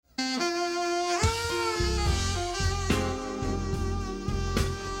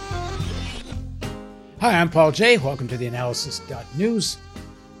Hi, I'm Paul J. Welcome to theAnalysis.news.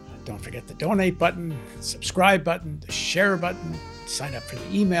 Don't forget the donate button, subscribe button, the share button, sign up for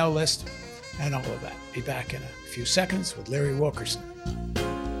the email list, and all of that. Be back in a few seconds with Larry Wilkerson.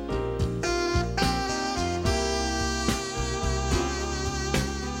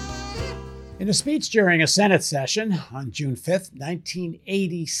 In a speech during a Senate session on June 5th,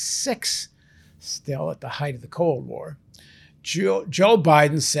 1986, still at the height of the Cold War, Joe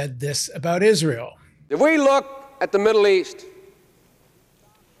Biden said this about Israel. If we look at the Middle East,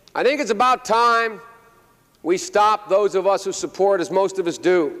 I think it's about time we stop, those of us who support, as most of us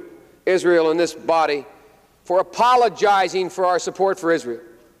do, Israel in this body, for apologizing for our support for Israel.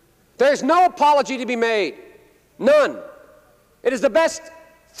 There's no apology to be made. None. It is the best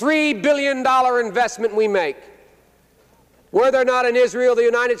 $3 billion investment we make. Were there not an Israel, the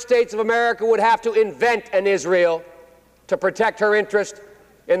United States of America would have to invent an Israel to protect her interest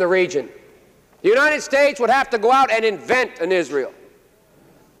in the region. The United States would have to go out and invent an Israel.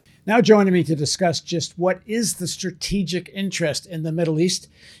 Now joining me to discuss just what is the strategic interest in the Middle East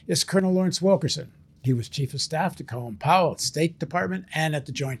is Colonel Lawrence Wilkerson. He was Chief of Staff to Colin Powell at State Department and at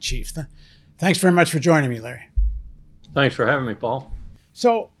the Joint Chiefs. Thanks very much for joining me, Larry. Thanks for having me, Paul.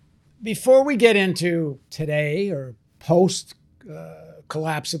 So before we get into today or post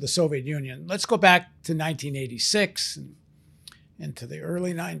collapse of the Soviet Union, let's go back to 1986 and into the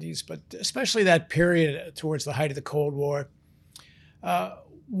early 90s, but especially that period towards the height of the Cold War.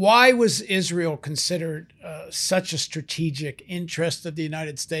 Why was Israel considered such a strategic interest of the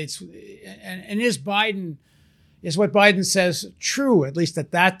United States? And is what Biden says true, at least at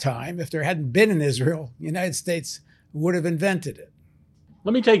that time? If there hadn't been an Israel, the United States would have invented it.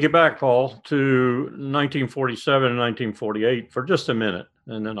 Let me take you back, Paul, to 1947 and 1948 for just a minute,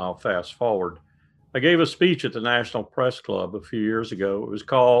 and then I'll fast forward. I gave a speech at the National Press Club a few years ago. It was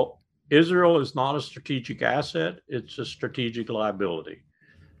called, "Israel is not a strategic asset, it's a strategic liability."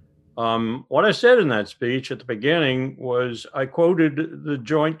 What I said in that speech at the beginning was I quoted the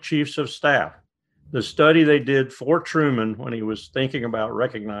Joint Chiefs of Staff, the study they did for Truman when he was thinking about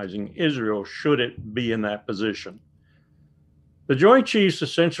recognizing Israel should it be in that position. The Joint Chiefs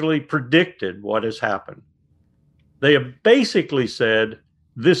essentially predicted what has happened. They have basically said,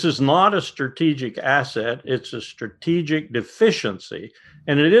 this is not a strategic asset, it's a strategic deficiency.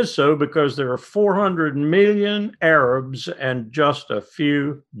 And it is so because there are 400 million Arabs and just a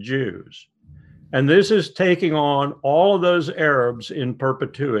few Jews. And this is taking on all of those Arabs in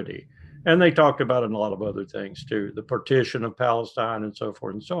perpetuity. And they talked about a lot of other things too, the partition of Palestine and so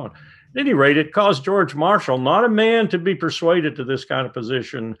forth and so on. At any rate, it caused George Marshall, not a man to be persuaded to this kind of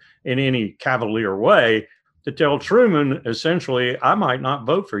position in any cavalier way, to tell Truman, essentially, I might not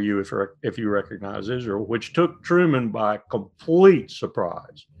vote for you if you recognize Israel, which took Truman by complete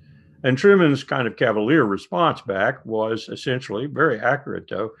surprise. And Truman's kind of cavalier response back was essentially, very accurate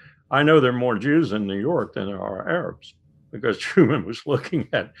though, I know there are more Jews in New York than there are Arabs, because Truman was looking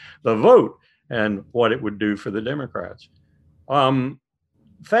at the vote and what it would do for the Democrats.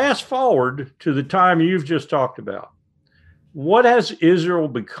 Fast forward to the time you've just talked about. What has Israel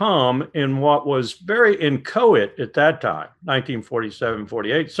become in what was very inchoate at that time, 1947,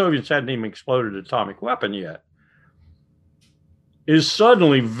 48? Soviets hadn't even exploded an atomic weapon yet. Is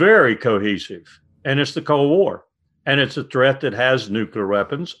suddenly very cohesive. And it's the Cold War. And it's a threat that has nuclear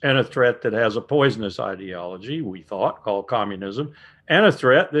weapons and a threat that has a poisonous ideology, we thought, called communism, and a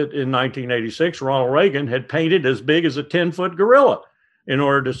threat that in 1986, Ronald Reagan had painted as big as a 10-foot gorilla in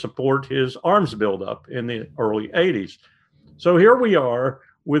order to support his arms buildup in the early 80s. So here we are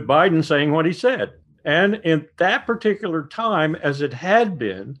with Biden saying what he said. And in that particular time, as it had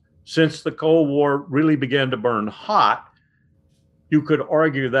been since the Cold War really began to burn hot, you could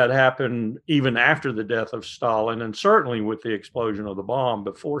argue that happened even after the death of Stalin, and certainly with the explosion of the bomb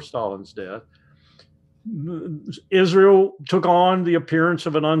before Stalin's death. Israel took on the appearance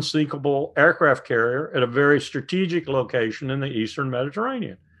of an unsinkable aircraft carrier at a very strategic location in the Eastern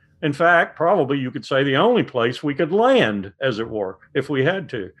Mediterranean. In fact, probably you could say the only place we could land, as it were, if we had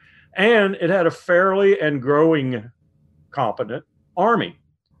to. And it had a fairly and growing competent army,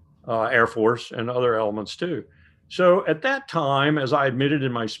 Air Force, and other elements too. So at that time, as I admitted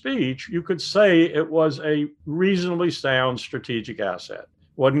in my speech, you could say it was a reasonably sound strategic asset.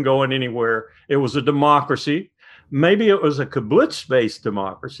 Wasn't going anywhere. It was a democracy. Maybe it was a kibbutz-based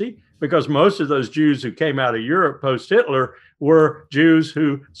democracy, because most of those Jews who came out of Europe post-Hitler were Jews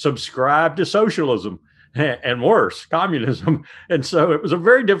who subscribed to socialism and worse, communism. And so it was a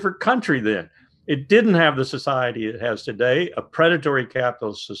very different country then. It didn't have the society it has today, a predatory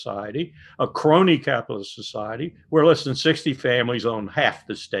capitalist society, a crony capitalist society, where less than 60 families own half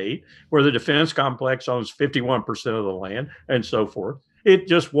the state, where the defense complex owns 51% of the land, and so forth. It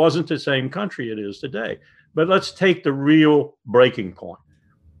just wasn't the same country it is today. But let's take the real breaking point.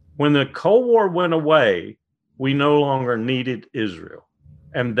 When the Cold War went away, we no longer needed Israel.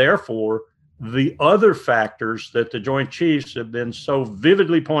 And therefore, the other factors that the Joint Chiefs have been so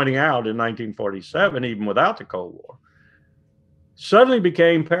vividly pointing out in 1947, even without the Cold War, suddenly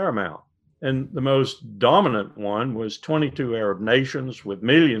became paramount. And the most dominant one was 22 Arab nations with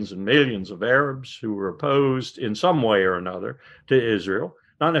millions and millions of Arabs who were opposed in some way or another to Israel,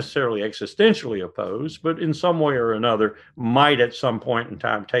 not necessarily existentially opposed, but in some way or another might at some point in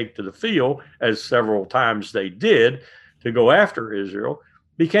time take to the field, as several times they did, to go after Israel,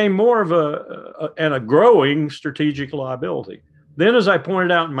 became more of a growing strategic liability. Then, as I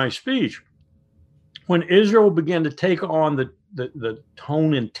pointed out in my speech, when Israel began to take on the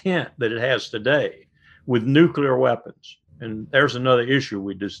tone intent that it has today with nuclear weapons, and there's another issue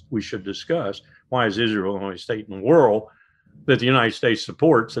we should discuss. Why is Israel the only state in the world that the United States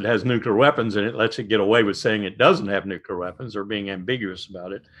supports that has nuclear weapons, and it lets it get away with saying it doesn't have nuclear weapons or being ambiguous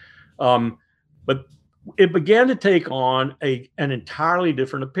about it? But it began to take on an entirely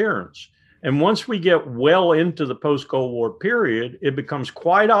different appearance. And once we get well into the post-Cold War period, it becomes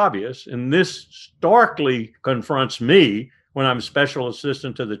quite obvious, and this starkly confronts me when I'm special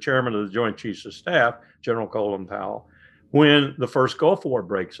assistant to the chairman of the Joint Chiefs of Staff, General Colin Powell, when the first Gulf War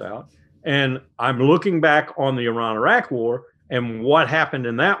breaks out. And I'm looking back on the Iran-Iraq War and what happened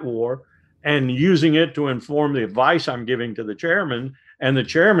in that war and using it to inform the advice I'm giving to the chairman. And the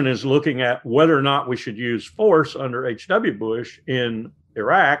chairman is looking at whether or not we should use force under H.W. Bush in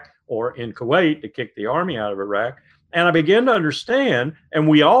Iraq or in Kuwait to kick the army out of Iraq. And I began to understand, and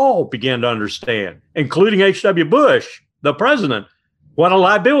we all began to understand, including H.W. Bush, the president, what a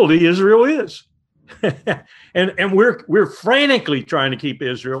liability Israel is. and we're frantically trying to keep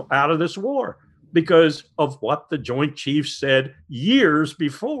Israel out of this war because of what the Joint Chiefs said years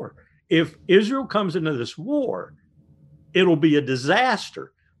before. If Israel comes into this war, it'll be a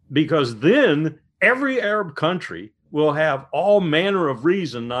disaster, because then every Arab country will have all manner of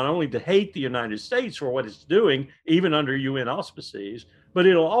reason not only to hate the United States for what it's doing, even under UN auspices, but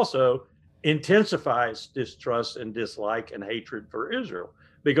it'll also intensify its distrust and dislike and hatred for Israel,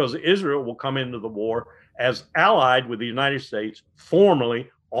 because Israel will come into the war as allied with the United States, formally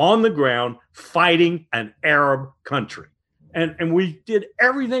on the ground, fighting an Arab country. And we did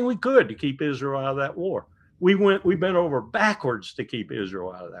everything we could to keep Israel out of that war. We bent over backwards to keep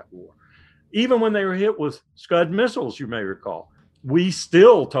Israel out of that war. Even when they were hit with Scud missiles, you may recall, we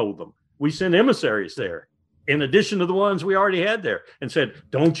still told them, we sent emissaries there, in addition to the ones we already had there, and said,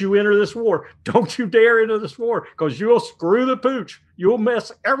 don't you enter this war. Don't you dare enter this war, because you'll screw the pooch. You'll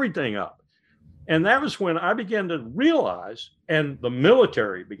mess everything up. And that was when I began to realize, and the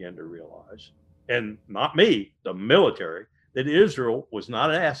military began to realize, and not me, the military, that Israel was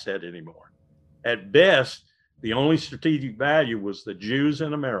not an asset anymore. At best, the only strategic value was the Jews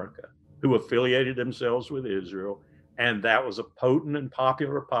in America who affiliated themselves with Israel. And that was a potent and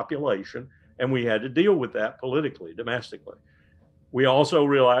popular population. And we had to deal with that politically, domestically. We also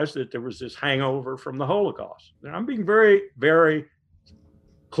realized that there was this hangover from the Holocaust. Now, I'm being very, very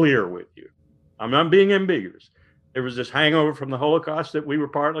clear with you. I'm not being ambiguous. There was this hangover from the Holocaust that we were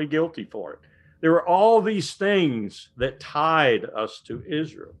partly guilty for it. There were all these things that tied us to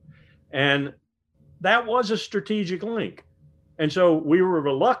Israel. And that was a strategic link. And so we were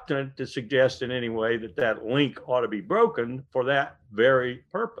reluctant to suggest in any way that that link ought to be broken for that very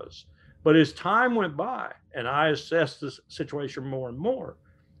purpose. But as time went by and I assessed this situation more and more,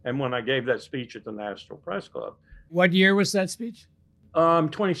 and when I gave that speech at the National Press Club. What year was that speech?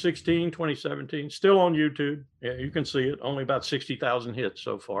 2016, 2017, still on YouTube. Yeah, you can see it. Only about 60,000 hits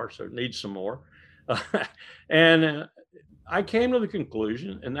so far, so it needs some more. And I came to the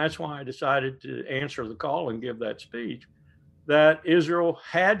conclusion, and that's why I decided to answer the call and give that speech, that Israel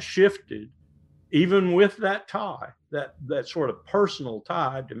had shifted, even with that tie, that sort of personal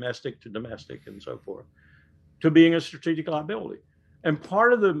tie, domestic to domestic and so forth, to being a strategic liability. And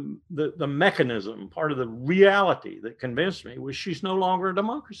part of the mechanism, part of the reality that convinced me was she's no longer a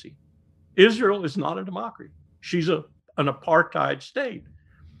democracy. Israel is not a democracy. She's an apartheid state.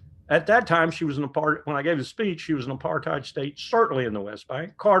 At that time, she was when I gave the speech, she was an apartheid state, certainly in the West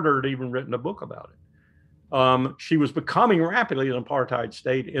Bank. Carter had even written a book about it. She was becoming rapidly an apartheid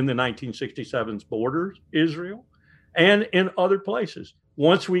state in the 1967's borders, Israel, and in other places.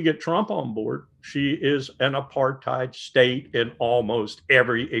 Once we get Trump on board, she is an apartheid state in almost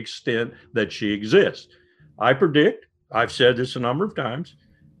every extent that she exists. I predict, I've said this a number of times,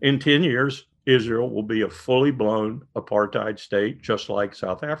 in 10 years, Israel will be a fully blown apartheid state, just like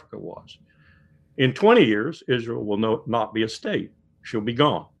South Africa was. In 20 years, Israel will not be a state. She'll be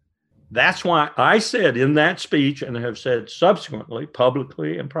gone. That's why I said in that speech, and have said subsequently,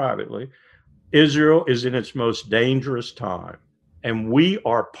 publicly and privately, Israel is in its most dangerous time. And we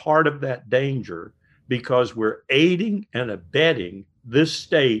are part of that danger because we're aiding and abetting this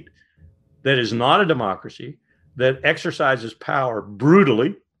state that is not a democracy, that exercises power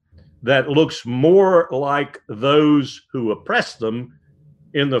brutally, that looks more like those who oppressed them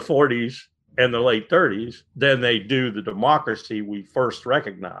in the 40s and the late 30s than they do the democracy we first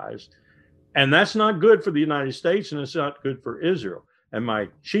recognized. And that's not good for the United States, and it's not good for Israel. And my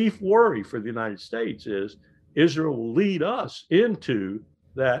chief worry for the United States is Israel will lead us into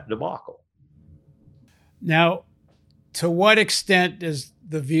that debacle. Now, to what extent is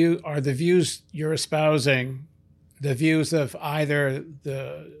the views you're espousing the views of either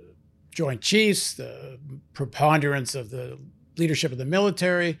the Joint Chiefs, the preponderance of the leadership of the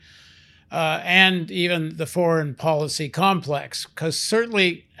military, and even the foreign policy complex? Because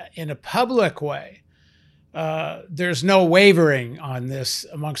certainly in a public way, there's no wavering on this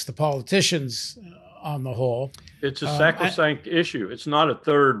amongst the politicians on the whole. It's a sacrosanct issue. It's not a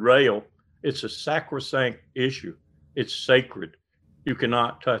third rail. It's a sacrosanct issue. It's sacred. You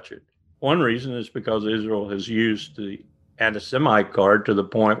cannot touch it. One reason is because Israel has used the anti-Semite card to the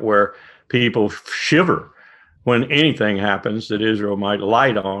point where people shiver when anything happens that Israel might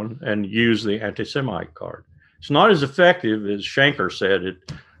light on and use the anti-Semite card. It's not as effective as Shanker said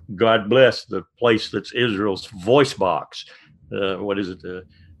it. God bless the place that's Israel's voice box. What is it?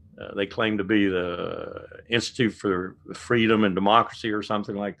 They claim to be the Institute for Freedom and Democracy or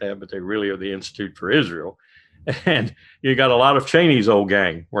something like that, but they really are the Institute for Israel. And you got a lot of Cheney's old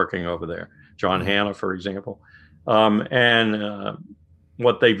gang working over there, John Hanna, for example. What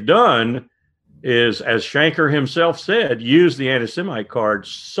they've done is, as Shanker himself said, use the anti-Semite card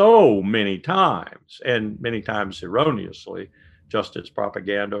so many times, and many times erroneously, just as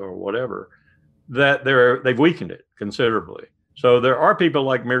propaganda or whatever, that they've weakened it considerably. So there are people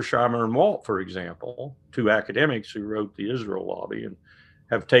like Mearsheimer and Walt, for example, two academics who wrote the Israel lobby and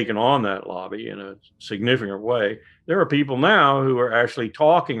have taken on that lobby in a significant way. There are people now who are actually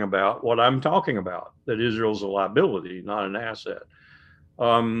talking about what I'm talking about, that Israel's a liability, not an asset.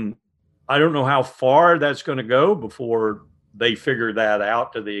 I don't know how far that's going to go before they figure that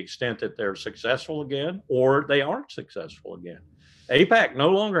out to the extent that they're successful again, or they aren't successful again. AIPAC no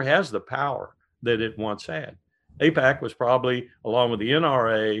longer has the power that it once had. AIPAC was probably, along with the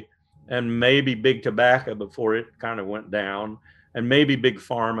NRA and maybe Big Tobacco before it kind of went down, and maybe Big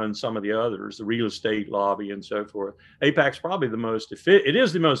Pharma and some of the others, the real estate lobby and so forth. AIPAC's probably the most it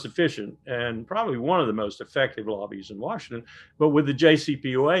is the most efficient and probably one of the most effective lobbies in Washington. But with the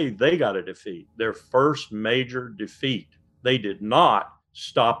JCPOA, they got a defeat, their first major defeat. They did not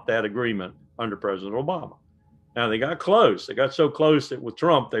stop that agreement under President Obama. Now they got close. They got so close that with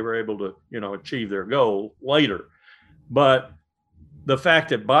Trump, they were able to, achieve their goal later. But the fact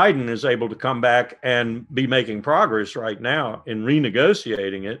that Biden is able to come back and be making progress right now in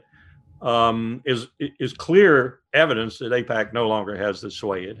renegotiating it is clear evidence that AIPAC no longer has the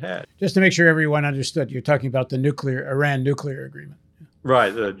sway it had. Just to make sure everyone understood, you're talking about the Iran nuclear agreement.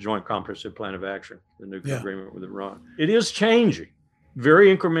 Right, the Joint Comprehensive Plan of Action, the nuclear agreement with Iran. It is changing.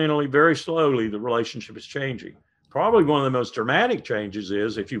 Very incrementally, very slowly, the relationship is changing. Probably one of the most dramatic changes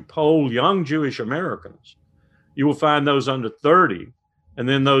is if you poll young Jewish Americans, you will find those under 30, and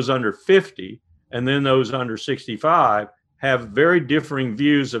then those under 50, and then those under 65 have very differing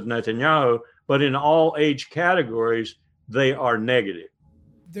views of Netanyahu, but in all age categories, they are negative.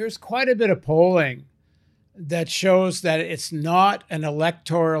 There's quite a bit of polling that shows that it's not an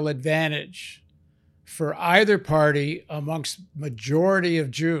electoral advantage for either party amongst majority of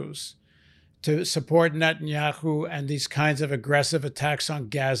Jews to support Netanyahu and these kinds of aggressive attacks on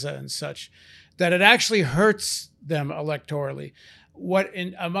Gaza and such, that it actually hurts them electorally.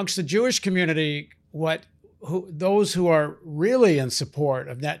 Amongst the Jewish community, those who are really in support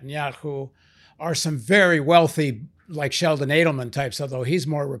of Netanyahu are some very wealthy, like Sheldon Adelman types, although he's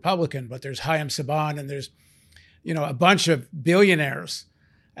more Republican, but there's Chaim Saban and there's, a bunch of billionaires.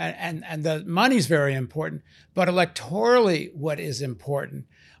 And the money's very important. But electorally, what is important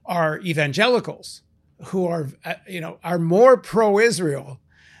are evangelicals who are more pro-Israel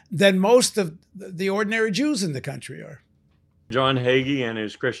than most of the ordinary Jews in the country are. John Hagee and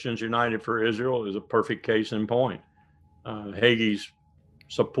his Christians United for Israel is a perfect case in point. Hagee's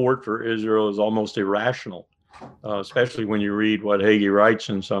support for Israel is almost irrational, especially when you read what Hagee writes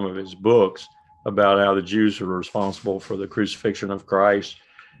in some of his books about how the Jews are responsible for the crucifixion of Christ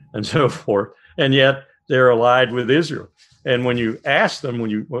and so forth. And yet they're allied with Israel. And when you ask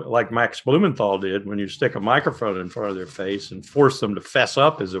them, like Max Blumenthal did, when you stick a microphone in front of their face and force them to fess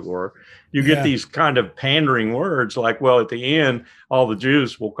up, as it were, you get these kind of pandering words like, well, at the end, all the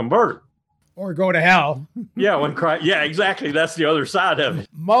Jews will convert. Or go to hell. Yeah, when Christ, yeah, exactly. That's the other side of it.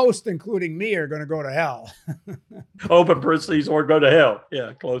 Most, including me, are going to go to hell. Open parentheses, or go to hell.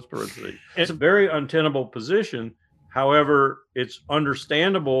 Yeah, close parentheses. It's a very untenable position. However, it's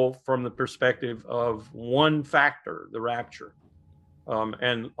understandable from the perspective of one factor, the rapture.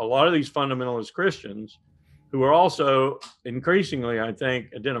 And a lot of these fundamentalist Christians, who are also increasingly, I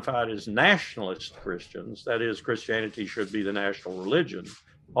think, identified as nationalist Christians, that is, Christianity should be the national religion,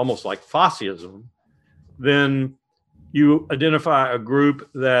 almost like fascism, then you identify a group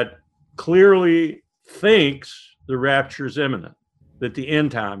that clearly thinks the rapture is imminent, that the end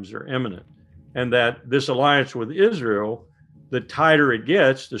times are imminent, and that this alliance with Israel, the tighter it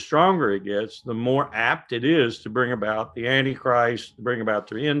gets, the stronger it gets, the more apt it is to bring about the Antichrist, to bring about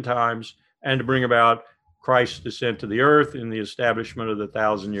the end times, and to bring about Christ's descent to the earth in the establishment of the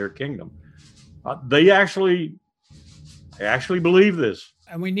 1,000-year kingdom. They actually believe this.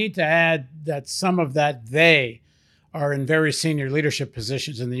 And we need to add that some of that they are in very senior leadership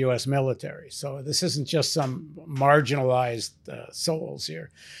positions in the U.S. military. So this isn't just some marginalized souls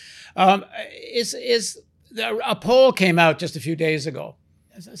here. A poll came out just a few days ago.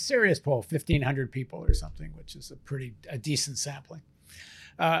 It's a serious poll, 1,500 people or something, which is a decent sampling.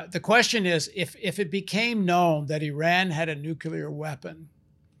 The question is, if it became known that Iran had a nuclear weapon,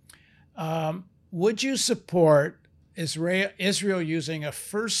 would you support Israel using a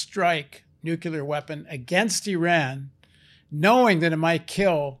first strike nuclear weapon against Iran, knowing that it might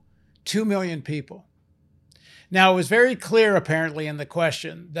kill 2 million people? Now, it was very clear, apparently, in the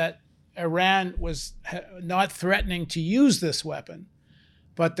question that Iran was not threatening to use this weapon,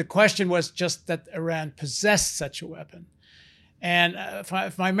 but the question was just that Iran possessed such a weapon. And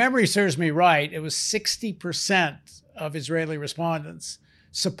if my memory serves me right, it was 60% of Israeli respondents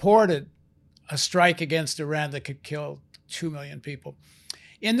supported a strike against Iran that could kill 2 million people.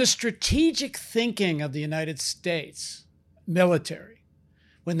 In the strategic thinking of the United States military,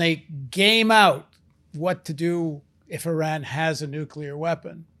 when they game out what to do if Iran has a nuclear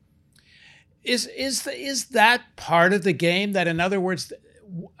weapon, is that part of the game? That, in other words,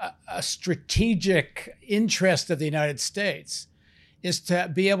 a strategic interest of the United States is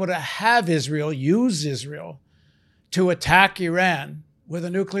to be able to have Israel use Israel to attack Iran with a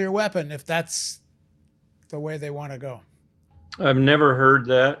nuclear weapon, if that's the way they want to go? I've never heard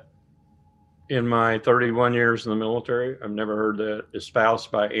that in my 31 years in the military. I've never heard that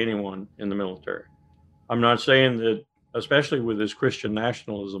espoused by anyone in the military. I'm not saying that, especially with this Christian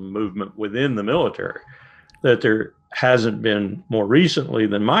nationalism movement within the military, that there hasn't been more recently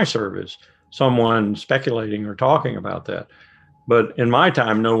than my service someone speculating or talking about that. But in my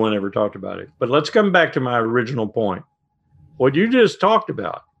time, no one ever talked about it. But let's come back to my original point. What you just talked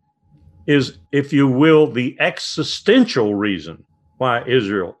about is, if you will, the existential reason why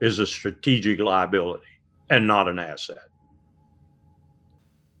Israel is a strategic liability and not an asset.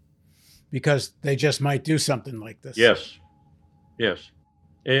 Because they just might do something like this. Yes.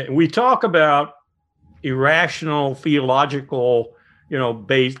 And we talk about irrational, theologically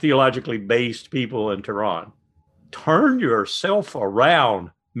based people in Tehran. Turn yourself around,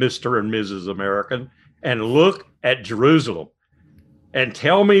 Mr. and Mrs. American, and look at Jerusalem and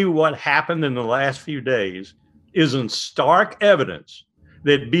tell me what happened in the last few days isn't stark evidence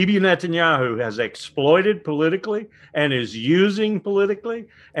that Bibi Netanyahu has exploited politically and is using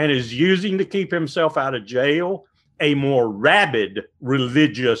to keep himself out of jail a more rabid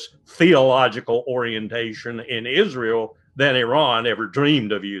religious theological orientation in Israel than Iran ever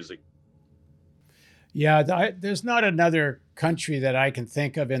dreamed of using. Yeah, there's not another country that I can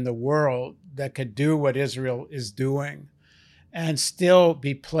think of in the world that could do what Israel is doing and still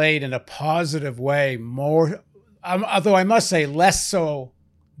be played in a positive way, more, although I must say less so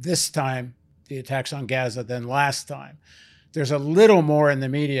this time, the attacks on Gaza, than last time. There's a little more in the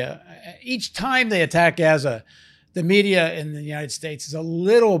media. Each time they attack Gaza, the media in the United States is a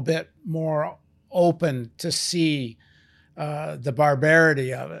little bit more open to see the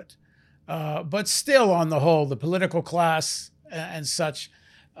barbarity of it. But still, on the whole, the political class and such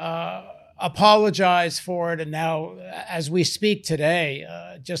apologize for it. And now, as we speak today,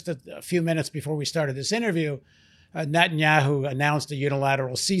 just a few minutes before we started this interview, Netanyahu announced a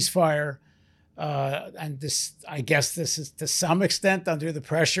unilateral ceasefire And this, I guess this is to some extent under the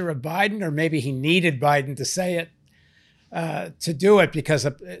pressure of Biden, or maybe he needed Biden to say it, to do it, because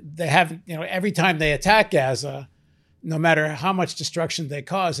they have, every time they attack Gaza, no matter how much destruction they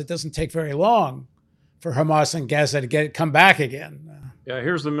cause, it doesn't take very long for Hamas and Gaza to come back again. Yeah,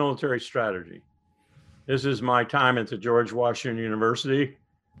 here's the military strategy. This is my time at the George Washington University.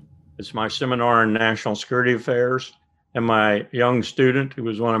 It's my seminar in national security affairs. And my young student, who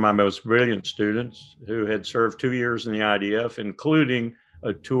was one of my most brilliant students, who had served 2 years in the IDF, including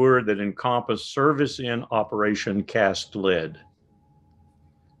a tour that encompassed service in Operation Cast Lead.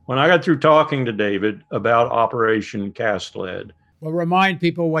 When I got through talking to David about Operation Cast Lead, well, remind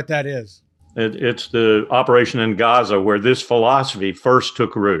people what that is. It's the operation in Gaza where this philosophy first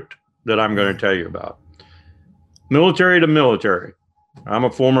took root that I'm going to tell you about. Military to military. I'm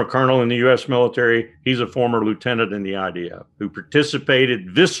a former colonel in the U.S. military. He's a former lieutenant in the IDF who participated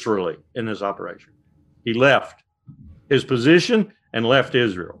viscerally in this operation. He left his position and left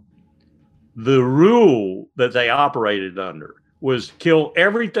Israel. The rule that they operated under was kill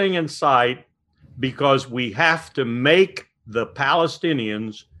everything in sight, because we have to make the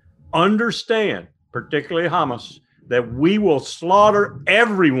Palestinians understand, particularly Hamas, that we will slaughter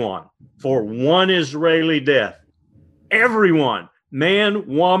everyone for one Israeli death. Everyone. Man,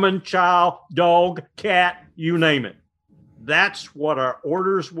 woman, child, dog, cat, you name it. That's what our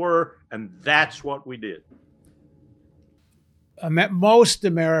orders were, and that's what we did. Most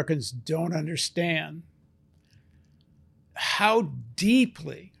Americans don't understand how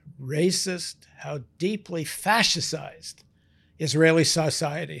deeply racist, how deeply fascistized Israeli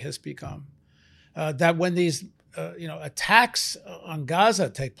society has become. That when these attacks on Gaza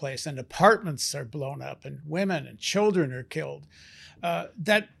take place and apartments are blown up and women and children are killed,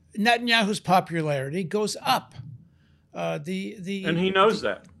 that Netanyahu's popularity goes up. And he knows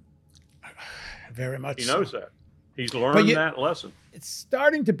that. Very much. He knows that. He's learned that lesson. It's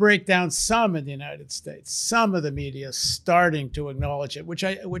starting to break down some in the United States. Some of the media is starting to acknowledge it, which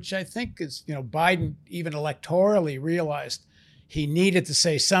I think is, Biden even electorally realized he needed to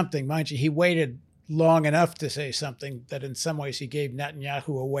say something. Mind you, he waited long enough to say something that in some ways he gave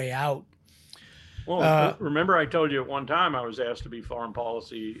Netanyahu a way out. Well, remember I told you at one time I was asked to be foreign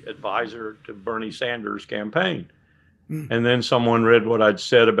policy advisor to Bernie Sanders' campaign. And then someone read what I'd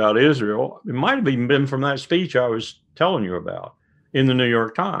said about Israel. It might have even been from that speech I was telling you about in the New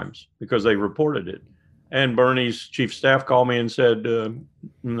York Times, because they reported it. And Bernie's chief of staff called me and said,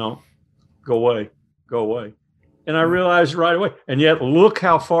 no, go away. And I realized right away. And yet look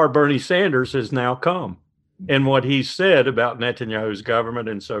how far Bernie Sanders has now come and what he said about Netanyahu's government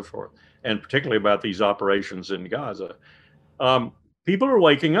and so forth, and particularly about these operations in Gaza. People are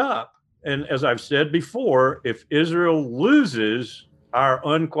waking up. And as I've said before, if Israel loses our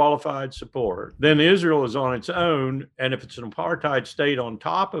unqualified support, then Israel is on its own. And if it's an apartheid state on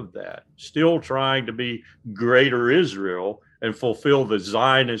top of that, still trying to be greater Israel and fulfill the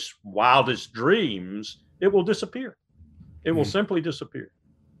Zionist wildest dreams, it will disappear. It will simply disappear.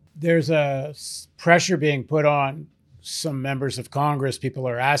 There's a pressure being put on some members of Congress. People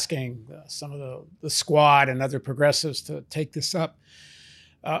are asking some of the squad and other progressives to take this up.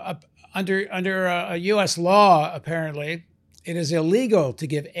 Under a U.S. law, apparently, it is illegal to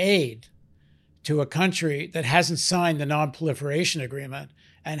give aid to a country that hasn't signed the non-proliferation agreement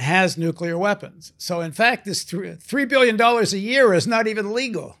and has nuclear weapons. So, in fact, this $3 billion a year is not even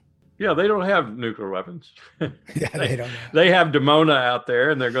legal. Yeah, they don't have nuclear weapons. Yeah, they don't. They have Dimona out there,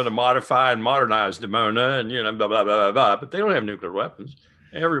 and they're going to modify and modernize Dimona, and blah blah blah blah blah. But they don't have nuclear weapons.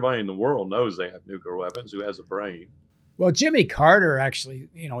 Everybody in the world knows they have nuclear weapons who has a brain. Well, Jimmy Carter actually,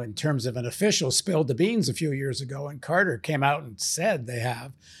 in terms of an official, spilled the beans a few years ago, and Carter came out and said they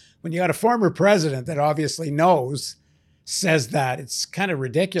have. When you got a former president that obviously knows, says that, it's kind of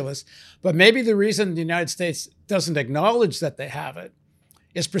ridiculous. But maybe the reason the United States doesn't acknowledge that they have it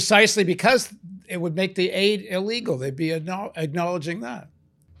is precisely because it would make the aid illegal. They'd be acknowledging that.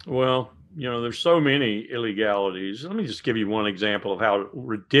 Well, there's so many illegalities. Let me just give you one example of how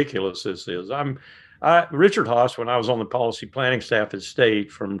ridiculous this is. Richard Haas, when I was on the policy planning staff at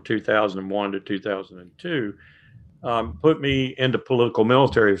State from 2001 to 2002, put me into political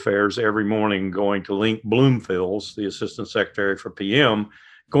military affairs every morning, going to Link Bloomfields, the Assistant Secretary for PM,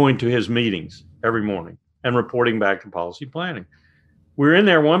 going to his meetings every morning and reporting back to policy planning. We were in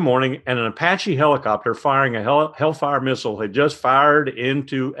there one morning, and an Apache helicopter firing a Hellfire missile had just fired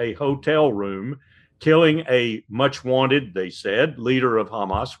into a hotel room, killing a much wanted, they said, leader of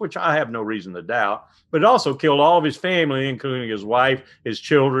Hamas, which I have no reason to doubt, but it also killed all of his family, including his wife, his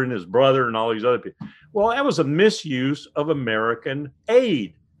children, his brother, and all these other people. Well, that was a misuse of American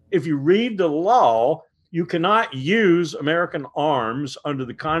aid. If you read the law, you cannot use American arms under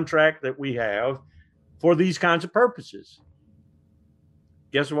the contract that we have for these kinds of purposes.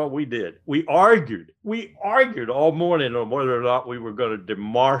 Guess what we did? We argued all morning on whether or not we were going to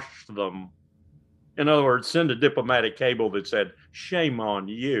demarche them. In other words, send a diplomatic cable that said, shame on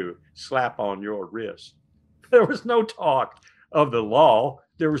you, slap on your wrist. There was no talk of the law.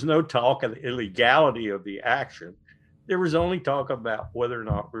 There was no talk of the illegality of the action. There was only talk about whether or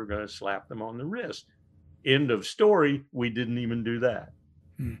not we were going to slap them on the wrist. End of story. We didn't even do that.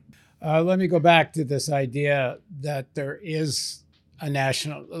 Let me go back to this idea that there is a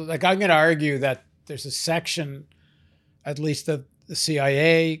national, like I'm going to argue that there's a section, at least of the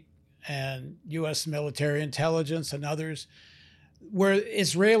CIA and U.S. military intelligence and others, where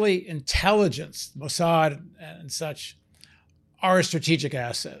Israeli intelligence, Mossad and such, are a strategic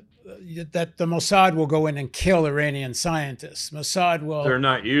asset. That the Mossad will go in and kill Iranian scientists. Mossad will... They're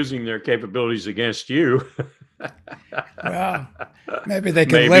not using their capabilities against you. Well, maybe they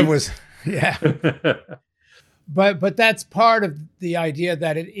can live with... Yeah. But that's part of the idea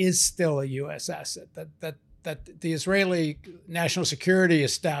that it is still a U.S. asset, that the Israeli national security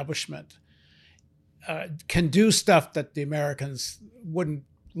establishment can do stuff that the Americans wouldn't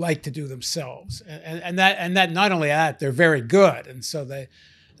like to do themselves, and that not only that, they're very good, and so they.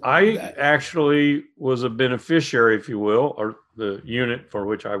 I actually was a beneficiary, if you will, or the unit for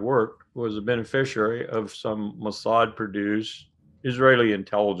which I worked was a beneficiary of some Mossad-produced, Israeli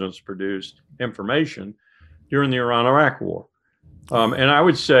intelligence-produced information during the Iran-Iraq War. And I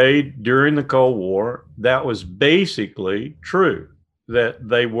would say during the Cold War, that was basically true, that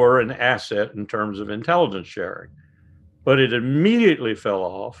they were an asset in terms of intelligence sharing. But it immediately fell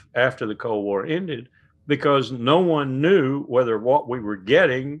off after the Cold War ended because no one knew whether what we were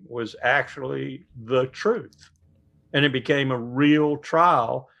getting was actually the truth. And it became a real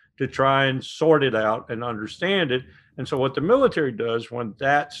trial to try and sort it out and understand it. And so what the military does when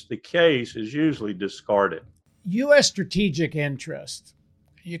that's the case is usually discard it. U.S. strategic interest,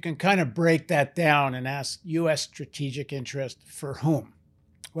 you can kind of break that down and ask U.S. strategic interest for whom?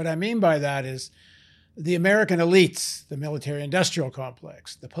 What I mean by that is the American elites, the military-industrial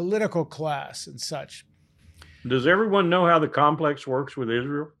complex, the political class and such. Does everyone know how the complex works with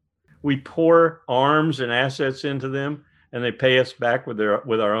Israel? We pour arms and assets into them and they pay us back with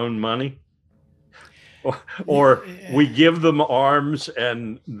our own money. Or we give them arms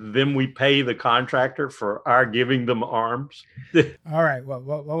and then we pay the contractor for our giving them arms. All right. Well,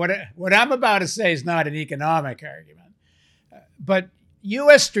 what I'm about to say is not an economic argument, but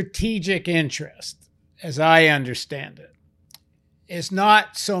U.S. strategic interest, as I understand it, is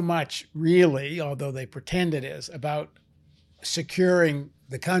not so much really, although they pretend it is, about securing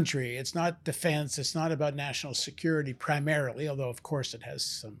the country. It's not defense. It's not about national security primarily, although of course it has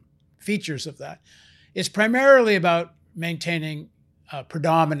some features of that. It's primarily about maintaining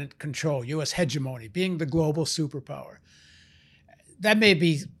predominant control, U.S. hegemony, being the global superpower. That may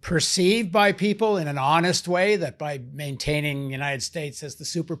be perceived by people in an honest way, that by maintaining the United States as the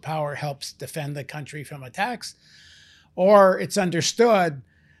superpower helps defend the country from attacks. Or it's understood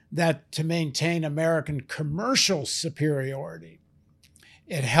that to maintain American commercial superiority,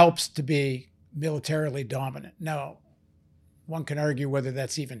 it helps to be militarily dominant. Now, one can argue whether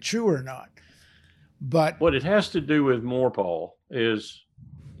that's even true or not. But what it has to do with more, Paul, is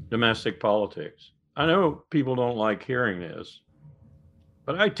domestic politics. I know people don't like hearing this,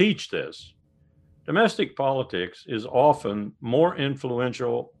 but I teach this. Domestic politics is often more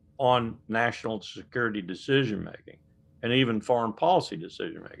influential on national security decision-making and even foreign policy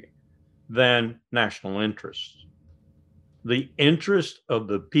decision-making than national interests. The interest of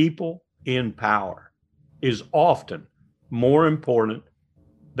the people in power is often more important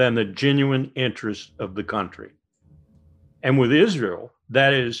than the genuine interest of the country. And with Israel,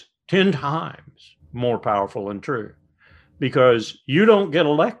 that is 10 times more powerful and true, because you don't get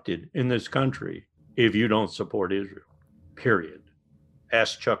elected in this country if you don't support Israel, period.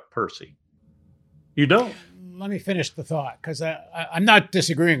 Ask Chuck Percy. You don't. Let me finish the thought, because I'm not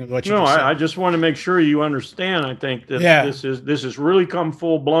disagreeing with what you just said. No, I just want to make sure you understand. I think that this has really come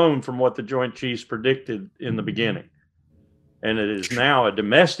full blown from what the Joint Chiefs predicted in the beginning. And it is now a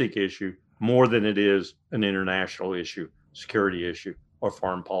domestic issue more than it is an international issue, security issue, or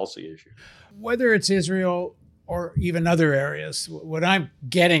foreign policy issue. Whether it's Israel or even other areas, what I'm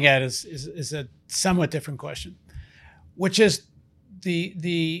getting at is a somewhat different question, which is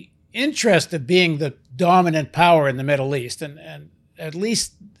the interest of being the dominant power in the Middle East. And at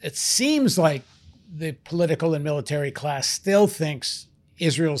least it seems like the political and military class still thinks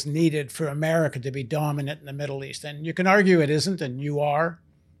Israel's needed for America to be dominant in the Middle East. And you can argue it isn't, and you are.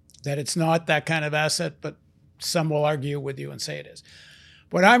 that it's not that kind of asset, but some will argue with you and say it is.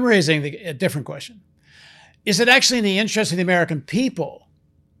 But I'm raising a different question. Is it actually in the interest of the American people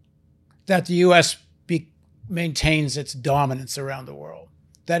that the U.S. maintains its dominance around the world?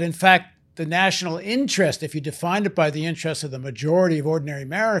 That, in fact, the national interest, if you define it by the interest of the majority of ordinary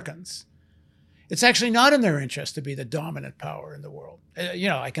Americans, it's actually not in their interest to be the dominant power in the world.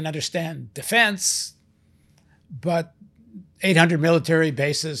 I can understand defense, but 800 military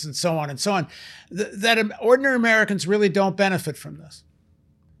bases and so on and so on, that ordinary Americans really don't benefit from this.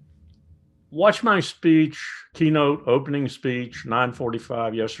 Watch my speech, keynote opening speech,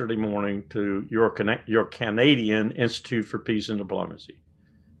 9:45 yesterday morning to your Canadian Institute for Peace and Diplomacy,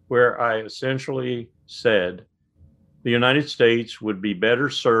 where I essentially said the United States would be better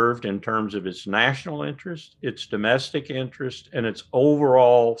served in terms of its national interest, its domestic interest, and its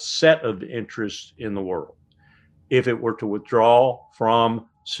overall set of interests in the world if it were to withdraw from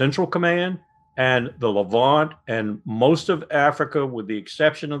Central Command and the Levant and most of Africa, with the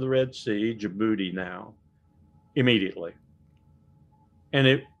exception of the Red Sea, Djibouti now, immediately. And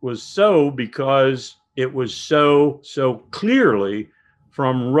it was so because it was so clearly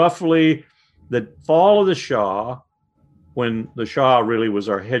from roughly the fall of the Shah, when the Shah really was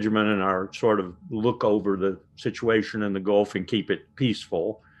our hegemon and our sort of look over the situation in the Gulf and keep it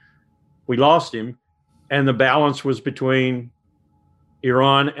peaceful. We lost him, and the balance was between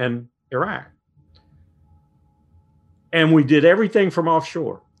Iran and Iraq. And we did everything from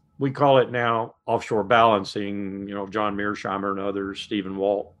offshore. We call it now offshore balancing. John Mearsheimer and others, Stephen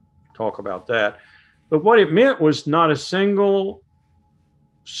Walt, talk about that. But what it meant was not a single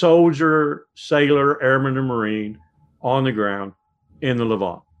soldier, sailor, airman, or Marine on the ground in the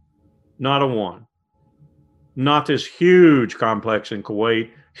Levant. Not a one. Not this huge complex in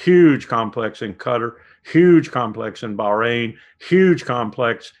Kuwait, huge complex in Qatar, huge complex in Bahrain, huge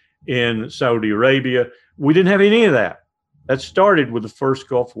complex in Saudi Arabia. We didn't have any of that. That started with the first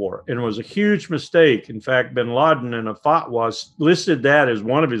Gulf War, and it was a huge mistake. In fact, bin Laden in a fatwa listed that as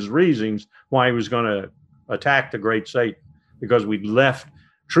one of his reasons why he was going to attack the Great Satan, because we'd left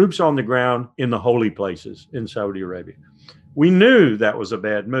troops on the ground in the holy places in Saudi Arabia. We knew that was a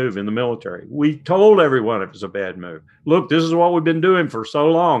bad move in the military. We told everyone it was a bad move. Look, this is what we've been doing for so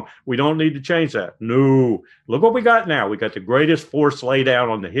long. We don't need to change that. No. Look what we got now. We got the greatest force laydown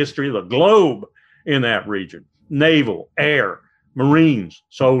on the history of the globe in that region. Naval, air, Marines,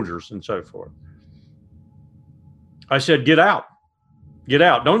 soldiers, and so forth. I said, get out. Get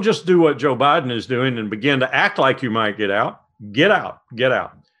out. Don't just do what Joe Biden is doing and begin to act like you might get out. Get out. Get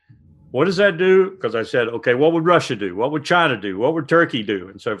out. What does that do? Because I said, okay, what would Russia do? What would China do? What would Turkey do?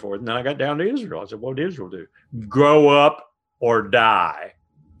 And so forth. And then I got down to Israel. I said, what would Israel do? Grow up or die.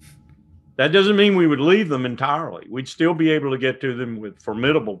 That doesn't mean we would leave them entirely. We'd still be able to get to them with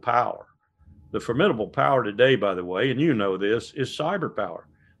formidable power. The formidable power today, by the way, and you know this, is cyber power.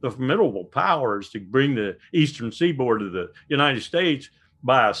 The formidable power is to bring the eastern seaboard of the United States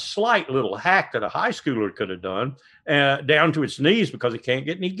by a slight little hack that a high schooler could have done, down to its knees because it can't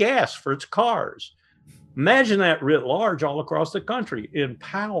get any gas for its cars. Imagine that writ large all across the country in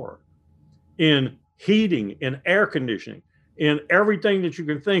power, in heating, in air conditioning, in everything that you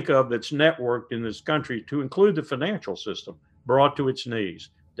can think of that's networked in this country, to include the financial system, brought to its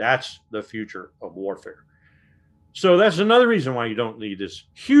knees. That's the future of warfare. So that's another reason why you don't need this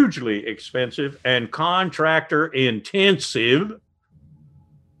hugely expensive and contractor intensive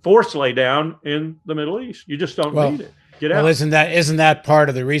force laydown in the Middle East. You just don't need it. Get out. Well, isn't that part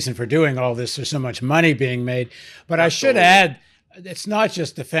of the reason for doing all this? There's so much money being made. But absolutely. I should add, it's not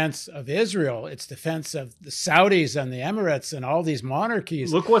just defense of Israel. It's defense of the Saudis and the Emirates and all these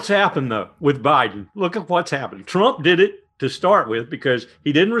monarchies. Look what's happened, though, with Biden. Look at what's happened. Trump did it to start with because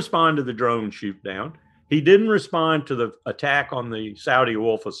he didn't respond to the drone shoot down. He didn't respond to the attack on the Saudi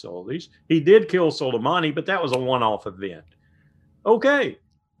oil facilities. He did kill Soleimani, but that was a one-off event. Okay.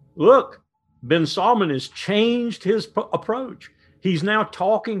 Look, bin Salman has changed his approach. He's now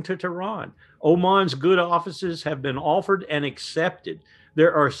talking to Tehran. Oman's good offices have been offered and accepted.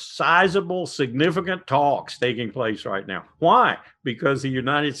 There are sizable, significant talks taking place right now. Why? Because the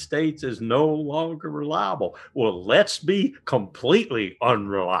United States is no longer reliable. Well, let's be completely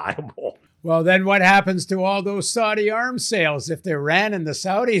unreliable. Well, then what happens to all those Saudi arms sales if Iran and the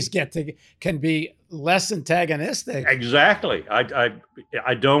Saudis can be less antagonistic? Exactly.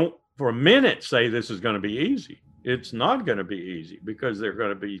 I don't for a minute say this is going to be easy. It's not going to be easy because there are going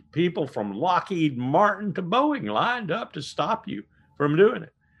to be people from Lockheed Martin to Boeing lined up to stop you from doing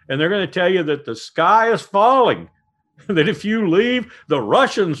it. And they're going to tell you that the sky is falling, that if you leave, the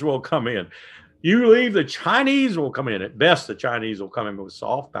Russians will come in. You leave, the Chinese will come in. At best, the Chinese will come in with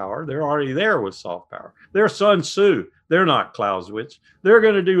soft power. They're already there with soft power. They're Sun Tzu. They're not Clausewitz. They're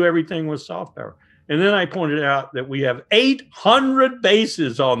going to do everything with soft power. And then I pointed out that we have 800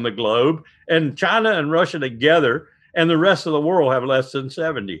 bases on the globe, and China and Russia together, and the rest of the world have less than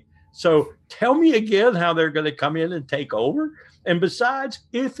 70. So tell me again how they're going to come in and take over. And besides,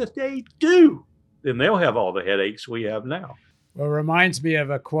 if they do, then they'll have all the headaches we have now. Well, it reminds me of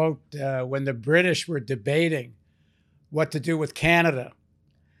a quote when the British were debating what to do with Canada,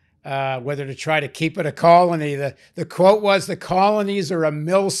 whether to try to keep it a colony. The quote was, "The colonies are a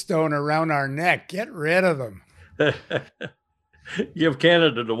millstone around our neck. Get rid of them." Give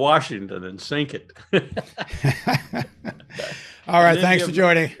Canada to Washington and sink it. All right. Thanks for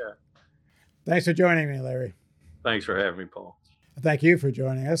joining. Yeah. Thanks for joining me, Larry. Thanks for having me, Paul. Thank you for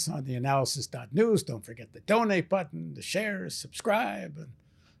joining us on theAnalysis.news. Don't forget the donate button, the share, subscribe,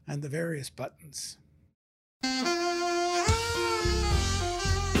 and the various buttons.